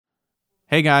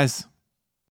Hey guys.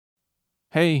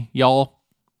 Hey y'all.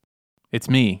 It's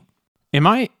me. Am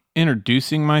I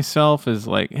introducing myself as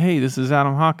like, hey, this is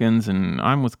Adam Hawkins and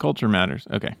I'm with Culture Matters?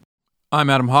 Okay. I'm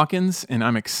Adam Hawkins and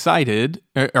I'm excited.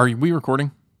 Are we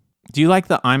recording? Do you like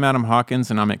the I'm Adam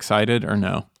Hawkins and I'm excited or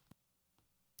no?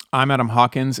 I'm Adam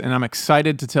Hawkins and I'm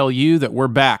excited to tell you that we're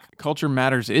back. Culture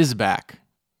Matters is back.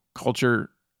 Culture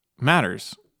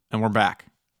matters and we're back.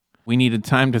 We needed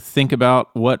time to think about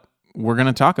what we're going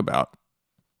to talk about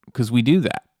because we do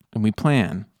that and we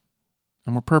plan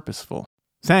and we're purposeful.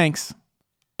 Thanks.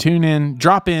 Tune in,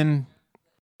 drop in.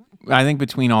 I think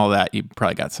between all that, you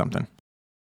probably got something.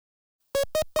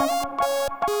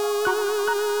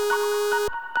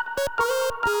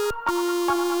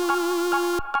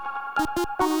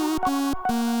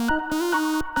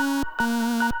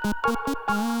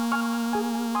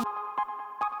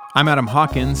 I'm Adam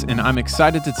Hawkins, and I'm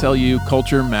excited to tell you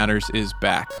Culture Matters is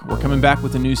back. We're coming back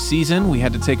with a new season. We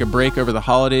had to take a break over the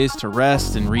holidays to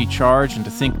rest and recharge and to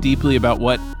think deeply about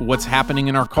what's happening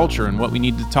in our culture and what we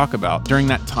need to talk about. During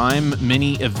that time,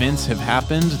 many events have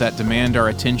happened that demand our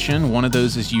attention. One of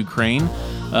those is Ukraine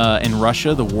and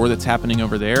Russia, the war that's happening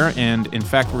over there. And in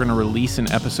fact, we're going to release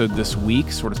an episode this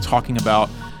week sort of talking about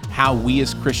how we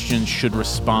as Christians should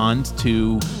respond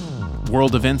to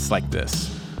world events like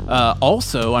this.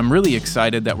 Also, I'm really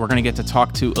excited that we're going to get to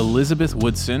talk to Elizabeth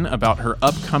Woodson about her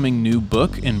upcoming new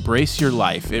book, Embrace Your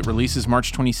Life. It releases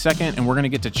March 22nd, and we're going to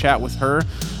get to chat with her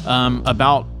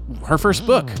about her first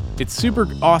book. It's super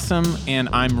awesome, and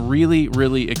I'm really,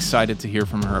 really excited to hear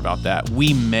from her about that.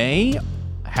 We may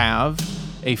have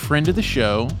a friend of the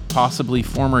show, possibly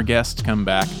former guest, come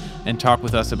back and talk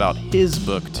with us about his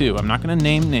book, too. I'm not going to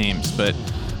name names, but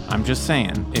I'm just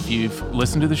saying, if you've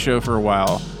listened to the show for a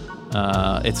while,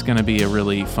 it's going to be a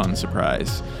really fun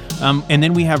surprise. And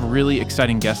then we have really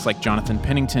exciting guests like Jonathan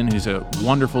Pennington, who's a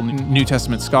wonderful New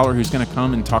Testament scholar who's going to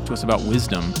come and talk to us about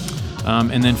wisdom.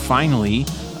 And then finally,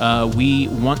 we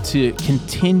want to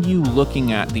continue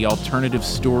looking at the alternative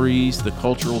stories, the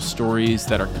cultural stories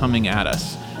that are coming at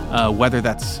us, whether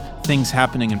that's things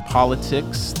happening in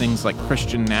politics, things like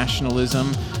Christian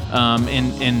nationalism,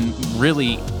 and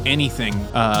really anything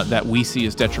that we see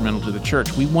as detrimental to the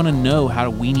church. We want to know how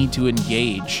we need to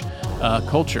engage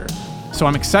culture. So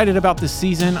I'm excited about this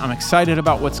season. I'm excited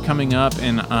about what's coming up,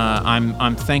 and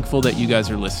I'm thankful that you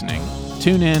guys are listening.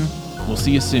 Tune in. We'll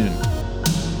see you soon.